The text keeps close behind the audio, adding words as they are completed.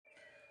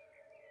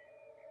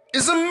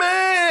It's a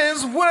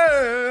man's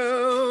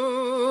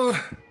world.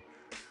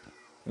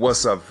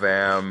 What's up,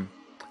 fam?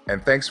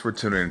 And thanks for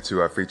tuning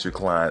into our featured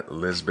client,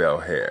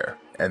 Lizbel Hare.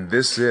 And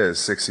this is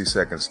 60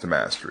 Seconds to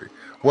Mastery.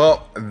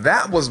 Well,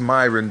 that was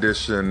my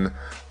rendition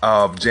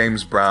of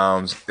James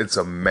Brown's It's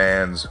a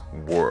Man's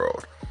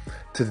World.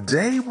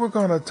 Today, we're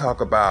going to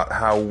talk about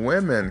how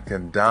women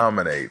can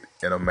dominate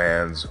in a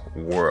man's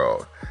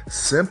world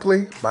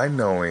simply by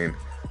knowing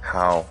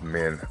how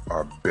men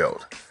are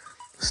built.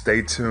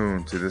 Stay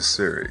tuned to this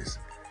series,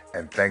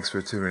 and thanks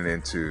for tuning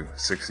into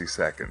 60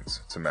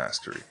 Seconds to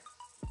Mastery.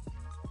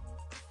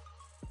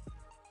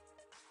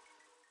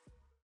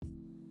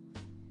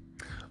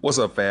 What's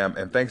up, fam?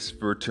 And thanks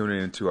for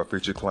tuning into our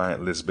featured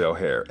client, Lizbel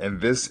Hare.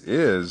 And this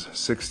is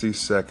 60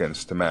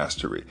 Seconds to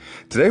Mastery.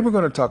 Today, we're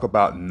going to talk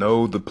about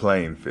know the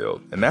playing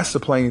field. And that's the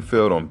playing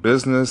field on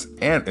business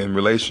and in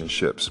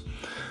relationships.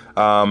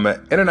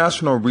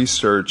 International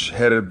research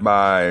headed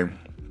by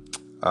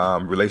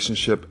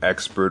relationship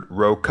expert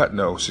Ro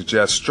Cutno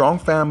suggests strong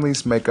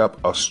families make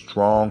up a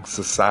strong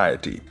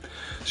society.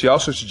 She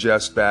also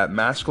suggests that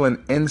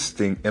masculine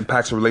instinct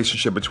impacts a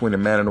relationship between a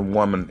man and a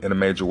woman in a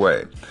major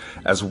way,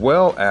 as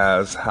well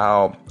as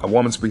how a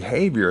woman's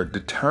behavior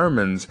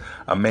determines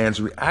a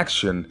man's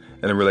reaction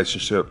in a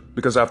relationship,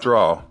 because after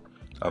all,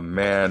 a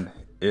man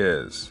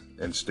is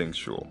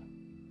instinctual.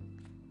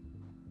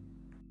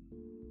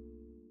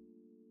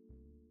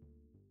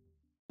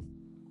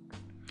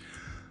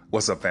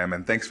 What's up, fam?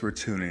 And thanks for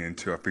tuning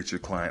into our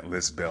featured client,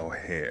 Lizbel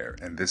Hare.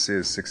 And this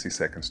is 60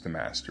 Seconds to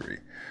Mastery.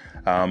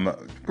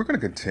 We're going to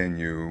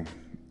continue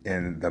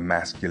in the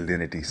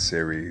masculinity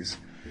series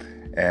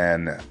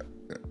and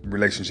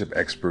relationship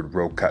expert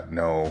Ro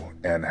Cutno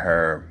and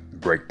her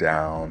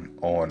breakdown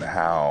on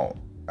how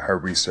her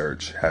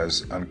research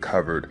has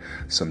uncovered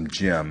some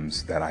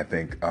gems that I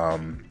think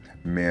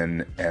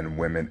men and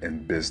women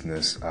in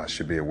business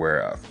should be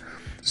aware of.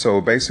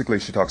 So basically,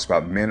 she talks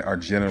about men are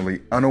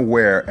generally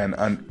unaware and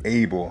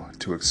unable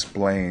to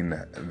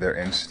explain their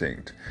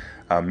instinct.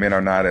 Men are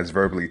not as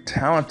verbally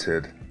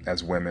talented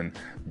as women,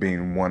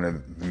 being one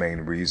of the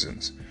main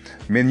reasons.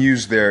 Men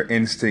use their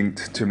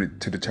instinct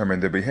to determine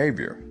their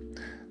behavior.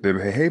 The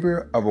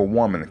behavior of a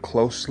woman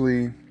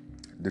closely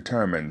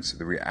determines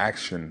the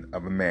reaction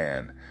of a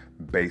man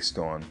based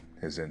on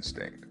his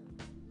instinct.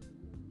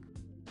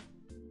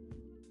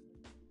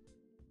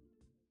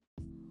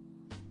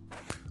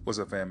 What's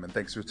up, fam? And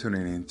thanks for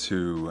tuning in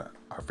to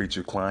our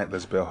featured client,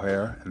 Lizbel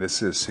Hare. And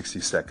this is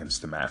 60 Seconds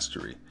to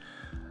Mastery.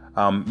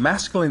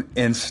 Masculine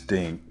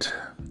instinct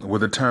will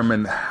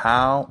determine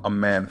how a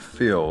man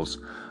feels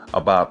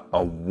about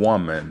a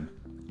woman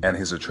and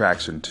his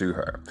attraction to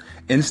her.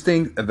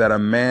 Instinct that a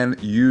man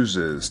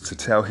uses to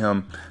tell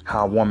him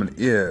how a woman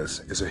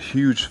is a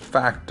huge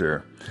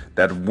factor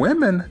that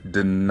women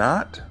do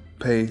not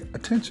pay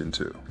attention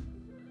to.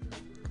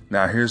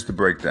 Now, here's the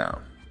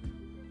breakdown.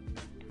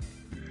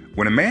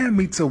 When a man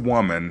meets a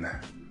woman,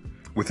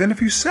 within a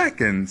few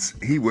seconds,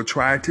 he will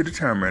try to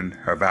determine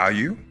her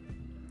value,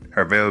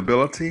 her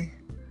availability,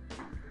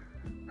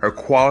 her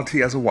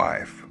quality as a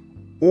wife,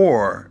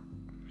 or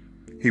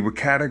he would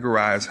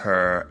categorize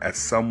her as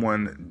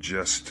someone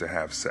just to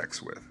have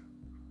sex with.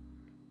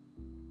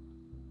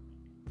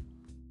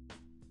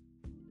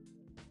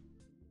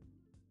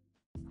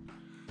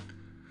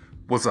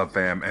 What's up,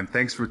 fam? And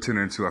thanks for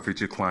tuning into our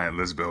featured client,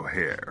 Lizbel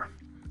Hare.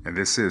 And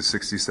this is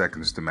 60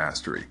 Seconds to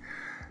Mastery.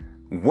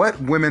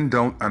 What women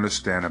don't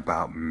understand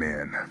about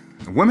men.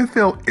 Women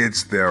feel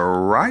it's their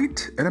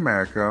right in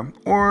America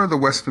or the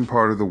Western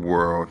part of the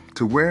world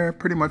to wear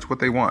pretty much what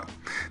they want.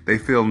 They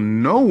feel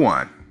no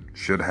one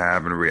should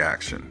have a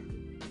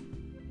reaction.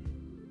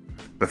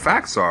 The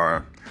facts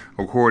are,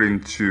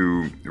 according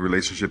to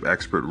relationship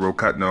expert Ro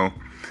Cutno,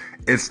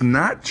 it's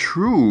not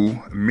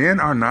true. Men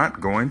are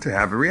not going to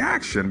have a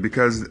reaction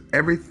because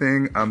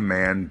everything a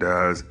man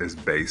does is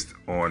based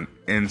on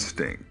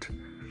instinct.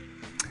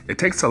 It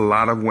takes a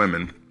lot of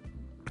women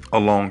a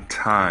long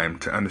time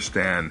to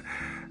understand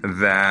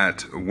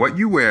that what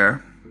you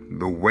wear,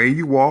 the way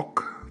you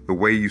walk, the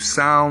way you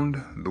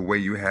sound, the way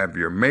you have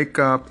your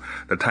makeup,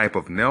 the type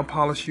of nail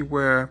polish you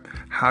wear,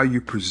 how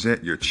you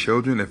present your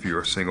children if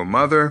you're a single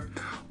mother,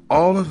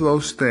 all of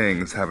those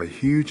things have a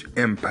huge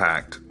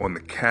impact on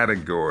the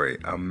category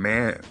a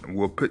man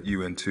will put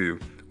you into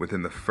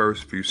within the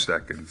first few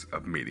seconds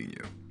of meeting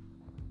you.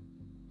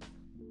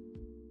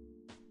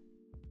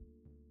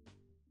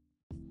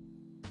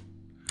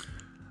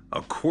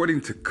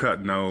 According to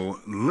Cutno,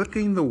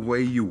 looking the way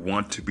you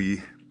want to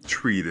be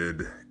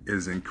treated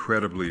is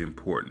incredibly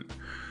important.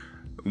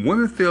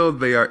 Women feel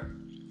they are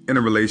in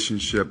a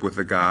relationship with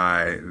a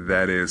guy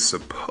that is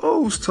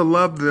supposed to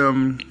love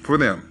them for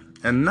them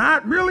and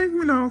not really,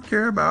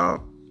 care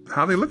about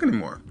how they look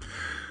anymore.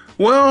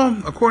 Well,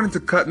 according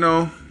to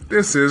Cutno,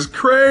 this is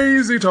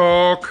crazy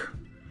talk.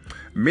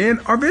 Men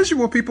are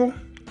visual people.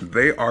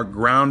 They are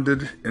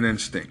grounded in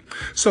instinct.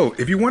 So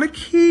if you want to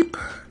keep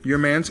your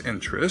man's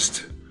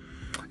interest,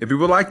 if you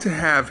would like to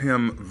have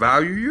him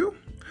value you,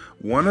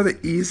 one of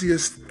the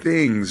easiest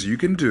things you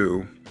can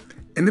do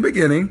in the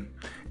beginning,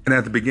 and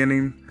at the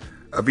beginning,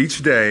 of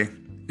each day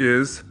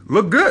is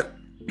look good.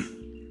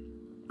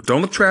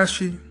 Don't look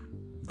trashy.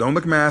 Don't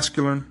look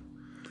masculine.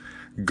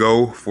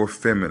 Go for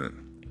feminine.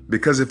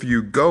 Because if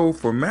you go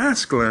for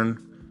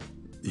masculine,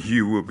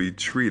 you will be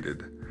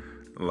treated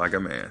like a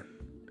man.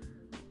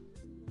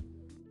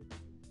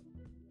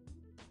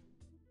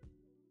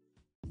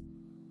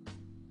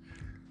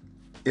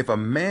 If a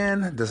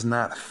man does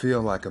not feel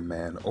like a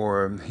man,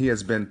 or he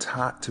has been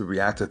taught to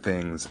react to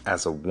things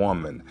as a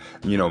woman,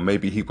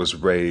 maybe he was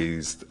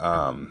raised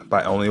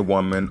by only a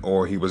woman,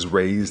 or he was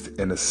raised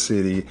in a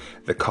city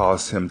that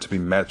caused him to be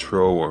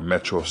metro or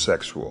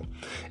metrosexual,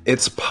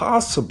 it's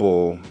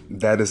possible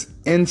that his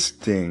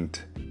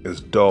instinct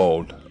is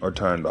dulled or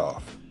turned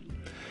off.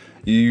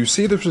 You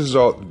see this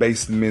result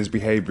based in men's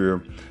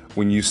behavior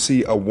when you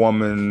see a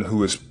woman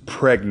who is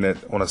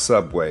pregnant on a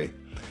subway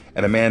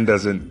and a man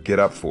doesn't get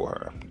up for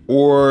her.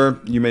 Or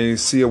you may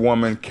see a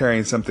woman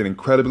carrying something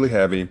incredibly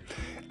heavy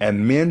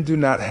and men do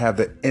not have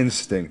the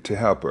instinct to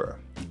help her.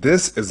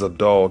 This is a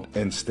dulled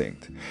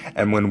instinct.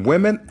 And when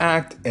women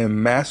act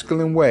in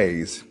masculine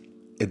ways,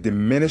 it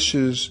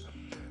diminishes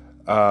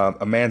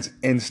a man's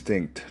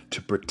instinct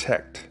to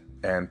protect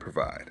and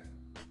provide.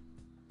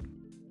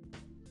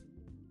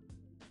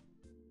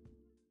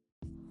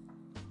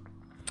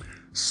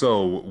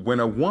 So when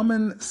a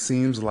woman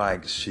seems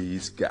like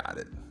she's got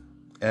it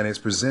and is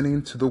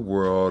presenting to the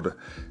world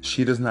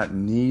she does not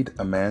need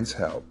a man's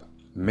help,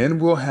 men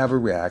will have a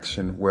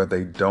reaction where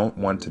they don't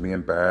want to be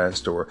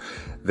embarrassed, or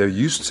they're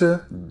used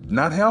to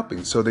not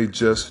helping, so they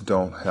just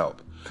don't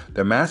help.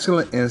 Their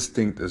masculine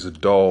instinct is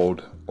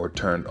dulled or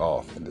turned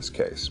off in this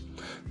case.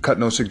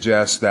 Cutno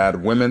suggests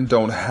that women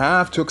don't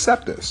have to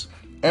accept this.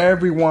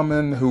 Every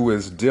woman who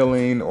is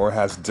dealing or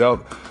has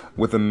dealt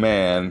with a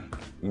man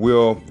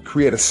will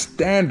create a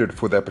standard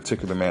for that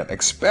particular man,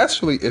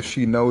 especially if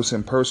she knows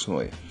him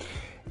personally.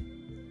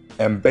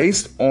 And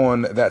based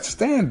on that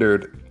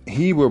standard,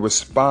 he will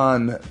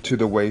respond to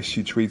the way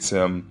she treats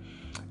him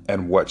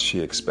and what she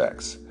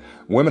expects.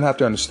 Women have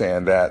to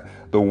understand that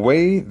the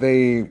way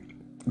they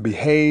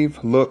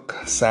behave, look,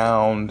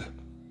 sound,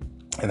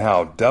 and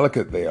how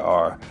delicate they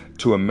are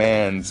to a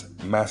man's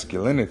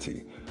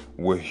masculinity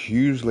will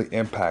hugely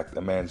impact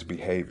a man's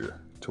behavior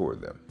toward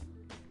them.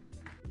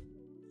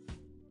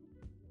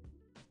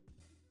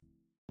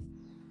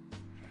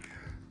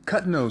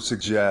 Cutno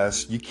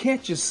suggests you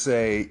can't just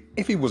say,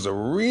 if he was a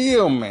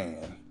real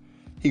man,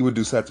 he would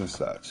do such and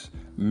such.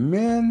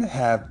 Men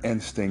have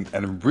instinct,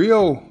 and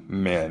real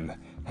men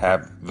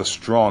have the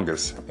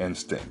strongest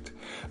instinct.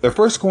 They're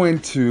first going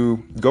to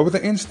go with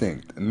the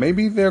instinct.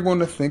 Maybe they're going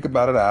to think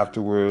about it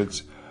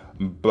afterwards,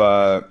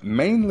 but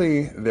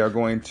mainly they're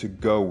going to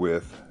go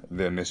with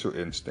the initial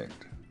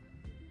instinct.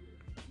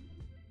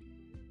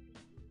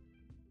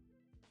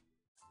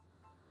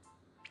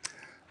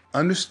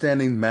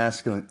 Understanding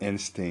masculine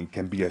instinct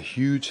can be a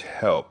huge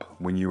help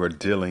when you are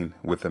dealing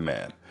with a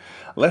man.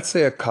 Let's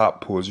say a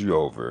cop pulls you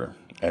over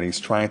and he's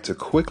trying to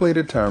quickly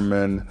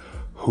determine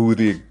who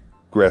the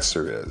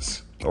aggressor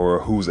is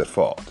or who's at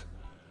fault.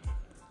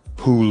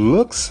 Who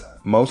looks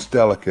most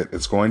delicate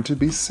is going to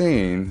be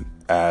seen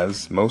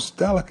as most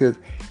delicate,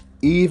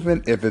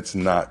 even if it's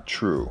not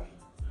true.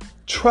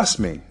 Trust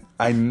me,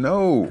 I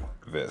know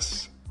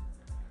this,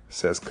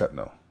 says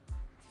Cutno.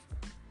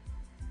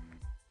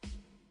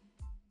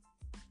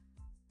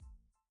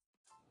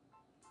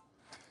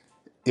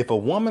 If a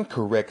woman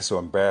corrects or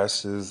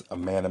embarrasses a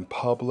man in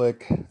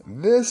public,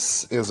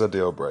 this is a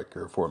deal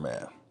breaker for a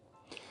man.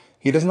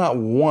 He does not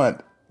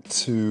want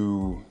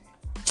to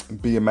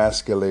be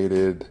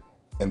emasculated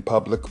in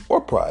public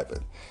or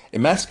private.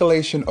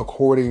 Emasculation,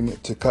 according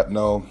to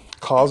Cutno,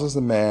 causes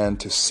a man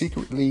to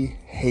secretly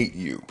hate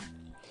you.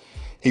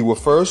 He will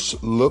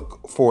first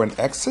look for an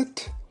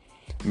exit,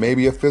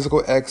 maybe a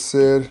physical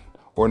exit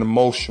or an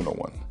emotional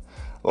one.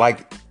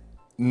 Like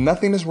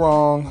nothing is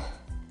wrong,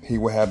 he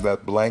will have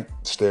that blank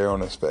stare on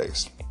his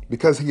face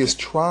because he is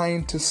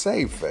trying to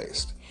save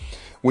face.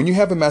 When you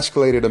have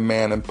emasculated a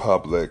man in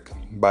public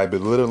by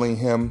belittling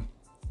him,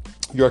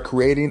 you're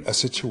creating a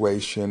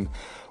situation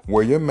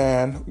where your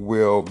man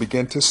will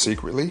begin to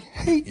secretly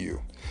hate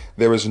you.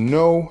 There is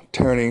no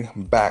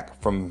turning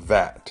back from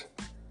that.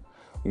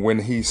 When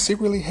he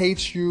secretly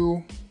hates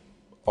you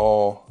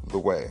all the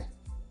way.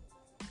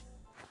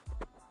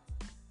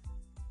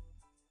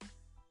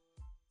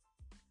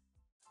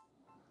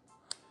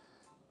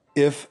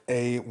 If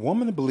a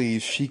woman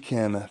believes she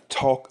can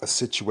talk a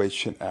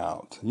situation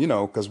out,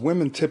 because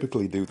women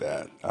typically do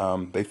that.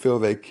 They feel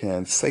they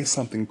can say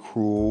something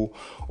cruel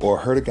or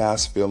hurt a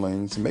guy's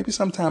feelings, maybe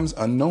sometimes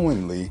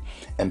unknowingly,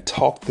 and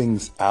talk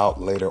things out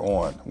later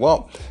on.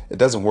 Well, it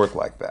doesn't work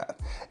like that.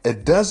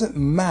 It doesn't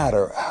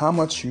matter how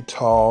much you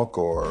talk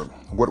or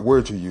what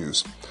words you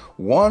use.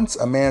 Once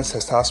a man's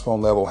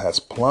testosterone level has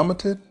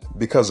plummeted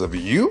because of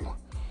you,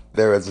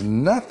 there is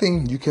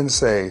nothing you can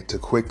say to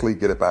quickly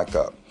get it back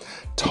up.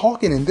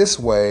 Talking in this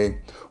way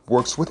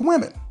works with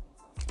women.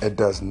 It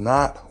does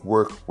not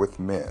work with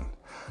men.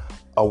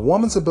 A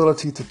woman's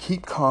ability to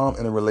keep calm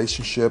in a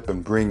relationship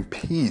and bring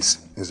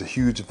peace is a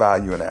huge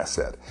value and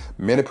asset.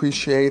 Men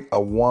appreciate a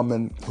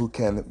woman who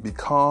can be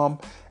calm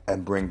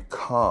and bring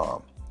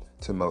calm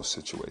to most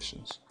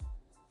situations.